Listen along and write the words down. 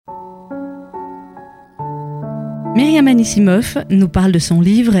Myriam Anisimov nous parle de son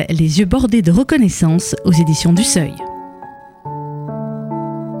livre « Les yeux bordés de reconnaissance » aux éditions du Seuil.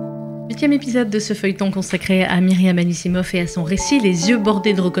 8e épisode de ce feuilleton consacré à Myriam Anisimov et à son récit « Les yeux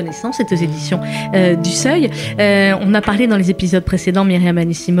bordés de reconnaissance », c'est aux éditions du Seuil. On a parlé dans les épisodes précédents, Myriam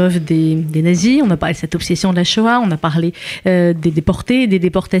Anisimov, des nazis, on a parlé de cette obsession de la Shoah, on a parlé des déportés, des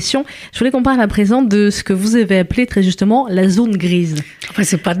déportations. Je voulais qu'on parle à présent de ce que vous avez appelé très justement la zone grise. Enfin,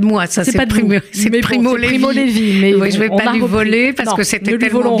 c'est pas de moi, ça, c'est Primo Levi. Mais oui, je vais pas lui voler parce que c'était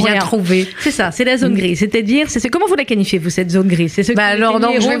tellement bien trouvé. C'est ça, c'est la zone grise. C'est-à-dire, comment vous la qualifiez, vous, cette zone grise? C'est ce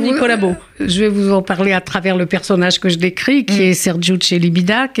je vais vous en parler à travers le personnage que je décris, qui est Sergiu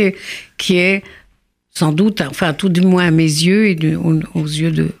Celibidache, qui est sans doute, enfin tout du moins à mes yeux et aux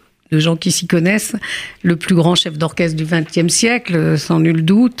yeux de gens qui s'y connaissent, le plus grand chef d'orchestre du XXe siècle, sans nul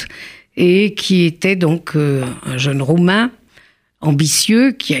doute, et qui était donc un jeune Roumain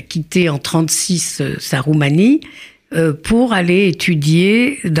ambitieux qui a quitté en 1936 sa Roumanie pour aller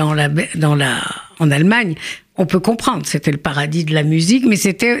étudier en Allemagne. On peut comprendre, c'était le paradis de la musique, mais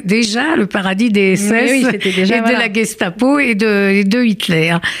c'était déjà le paradis des SS de la Gestapo et de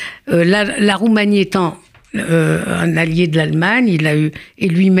Hitler. La Roumanie étant un allié de l'Allemagne, il a eu, et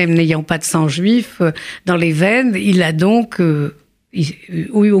lui-même n'ayant pas de sang juif dans les veines, il a donc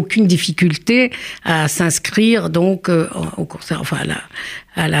eu aucune difficulté à s'inscrire donc au concert, enfin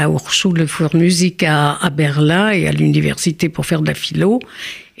à la Hochschule für Musik à Berlin et à l'université pour faire de la philo.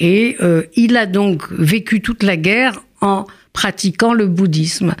 Et il a donc vécu toute la guerre en pratiquant le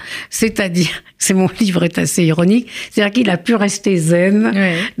bouddhisme. C'est-à-dire, mon livre est assez ironique, c'est-à-dire qu'il a pu rester zen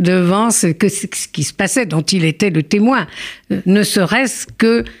devant ce qui se passait, dont il était le témoin. Ne serait-ce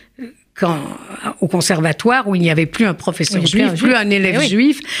que au conservatoire, où il n'y avait plus un professeur juif, plus un élève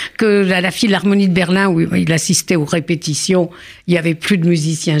juif, que à la Philharmonie de Berlin, où il assistait aux répétitions, il n'y avait plus de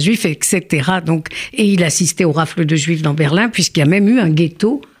musiciens juifs, etc. Donc, et il assistait aux rafles de juifs dans Berlin, puisqu'il y a même eu un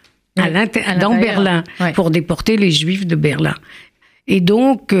ghetto dans Berlin pour déporter les juifs de Berlin. Et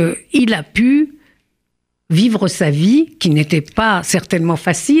donc, il a pu vivre sa vie, qui n'était pas certainement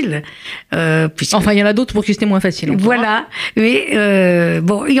facile. Enfin, il y en a d'autres pour qui c'était moins facile. Voilà, mais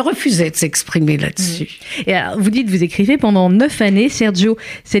il refusait de s'exprimer là-dessus. Et alors, vous écrivez pendant 9 années, Sergiu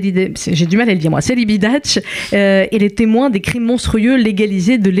Celibidache est le témoin des crimes monstrueux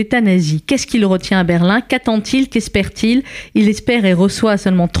légalisés de l'État nazi. Qu'est-ce qui le retient à Berlin? Qu'attend-il? Qu'espère-t-il? Il espère et reçoit à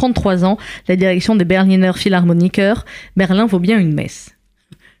seulement 33 ans la direction des Berliner Philharmoniker. Berlin vaut bien une messe.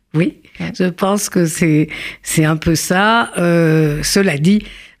 Oui, je pense que c'est un peu ça. Cela dit,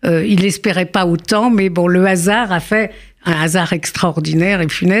 il n'espérait pas autant, mais bon, le hasard a fait un hasard extraordinaire et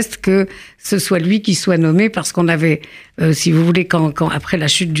funeste que ce soit lui qui soit nommé, parce qu'on avait, si vous voulez, quand après la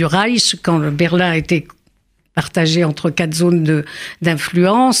chute du Reich, quand le Berlin était partagé entre 4 zones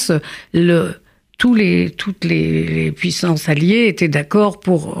d'influence, toutes les puissances alliées étaient d'accord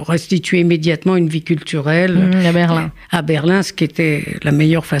pour restituer immédiatement une vie culturelle à Berlin, ce qui était la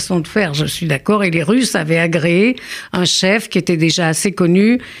meilleure façon de faire, je suis d'accord. Et les Russes avaient agréé un chef qui était déjà assez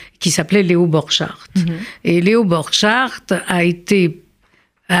connu, qui s'appelait Léo Borchardt. Et Léo Borchardt a été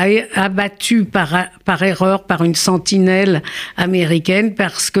abattu par erreur par une sentinelle américaine,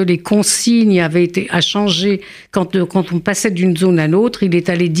 parce que les consignes avaient été à changer quand on passait d'une zone à l'autre. Il est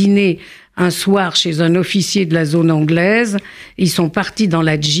allé dîner un soir chez un officier de la zone anglaise. Ils sont partis dans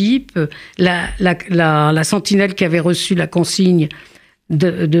la Jeep. La sentinelle qui avait reçu la consigne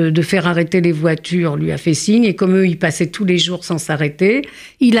de faire arrêter les voitures lui a fait signe, et comme eux, ils passaient tous les jours sans s'arrêter,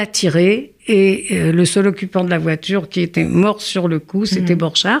 il a tiré, et le seul occupant de la voiture qui était mort sur le coup, c'était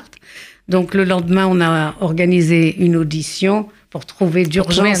Borchardt. Donc le lendemain, on a organisé une audition pour trouver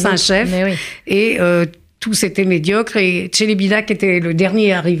d'urgence un chef, et tout c'était médiocre, et Celibidache était le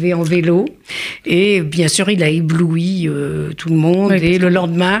dernier arrivé en vélo, et bien sûr il a ébloui tout le monde, et le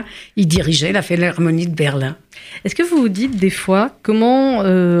lendemain il dirigeait la Philharmonie de Berlin. Est-ce que vous vous dites des fois comment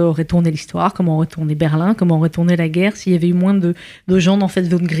aurait tourné l'histoire, comment aurait tourné Berlin, comment aurait tourné la guerre s'il y avait eu moins de gens dans cette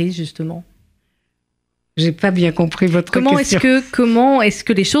zone grise, justement? J'ai pas bien compris votre question. Comment est-ce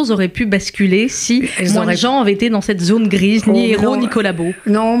que les choses auraient pu basculer si moins de gens avaient été dans cette zone grise, ni héros, ni collabos?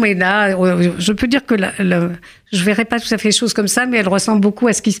 Non, mais là, je peux dire que je verrais pas tout à fait les choses comme ça, mais elle ressemble beaucoup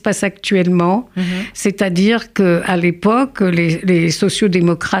à ce qui se passe actuellement. C'est-à-dire qu'à l'époque, les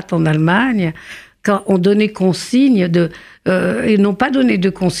sociodémocrates en Allemagne, quand on donnait consigne ils n'ont pas donné de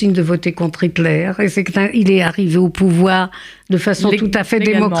consigne de voter contre Hitler. Et c'est qu'il est arrivé au pouvoir de façon tout à fait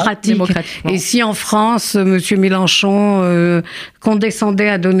démocratique. Et si en France, M. Mélenchon condescendait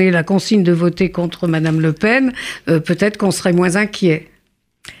à donner la consigne de voter contre Mme Le Pen, peut-être qu'on serait moins inquiet.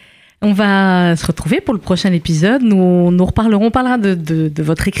 On va se retrouver pour le prochain épisode. On parlera de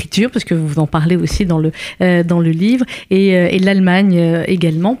votre écriture, parce que vous en parlez aussi dans le livre, et l'Allemagne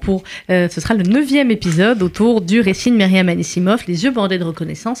également. Ce sera le 9e épisode autour du récit de Myriam Anisimov, Les yeux bordés de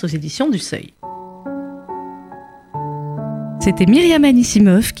reconnaissance, aux éditions du Seuil. C'était Myriam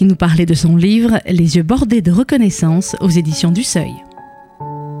Anisimov qui nous parlait de son livre Les yeux bordés de reconnaissance, aux éditions du Seuil.